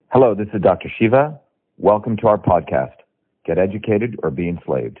Hello, this is Dr. Shiva. Welcome to our podcast, Get Educated or Be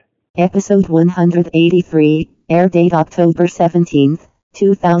Enslaved. Episode 183, air date October 17th,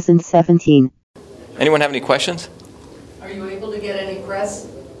 2017. Anyone have any questions? Are you able to get any press?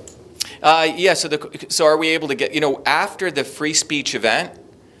 Yeah, so are we able to get, after the free speech event,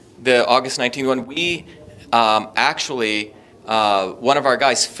 the August 19th one, we actually, one of our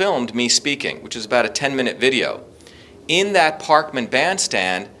guys filmed me speaking, which is about a 10-minute video. In that Parkman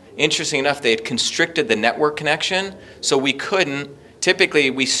bandstand, interesting enough, they had constricted the network connection, so we couldn't. Typically,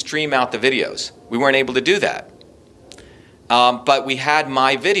 we stream out the videos. We weren't able to do that. But we had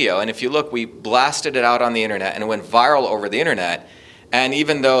my video, and if you look, we blasted it out on the internet, and it went viral over the internet. And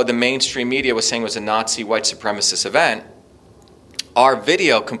even though the mainstream media was saying it was a Nazi white supremacist event, our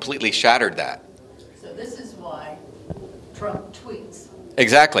video completely shattered that. So this is why Trump tweets.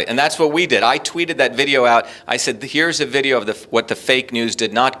 Exactly, and that's what we did. I tweeted that video out. I said, here's a video of what the fake news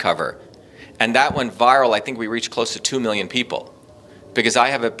did not cover. And that went viral. I think we reached close to 2 million people because I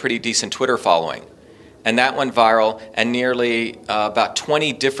have a pretty decent Twitter following. And that went viral, and nearly about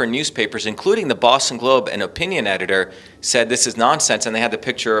 20 different newspapers, including the Boston Globe, an opinion editor, said this is nonsense, and they had the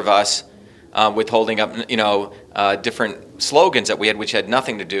picture of us with holding up, different slogans that we had, which had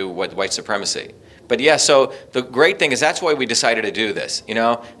nothing to do with white supremacy. But yeah, so the great thing is that's why we decided to do this,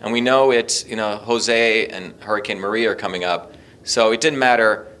 and we know it's, Jose and Hurricane Maria are coming up, so it didn't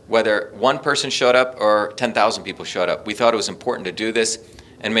matter whether one person showed up or 10,000 people showed up. We thought it was important to do this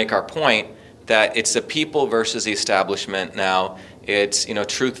and make our point that it's the people versus the establishment now. It's,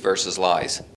 truth versus lies.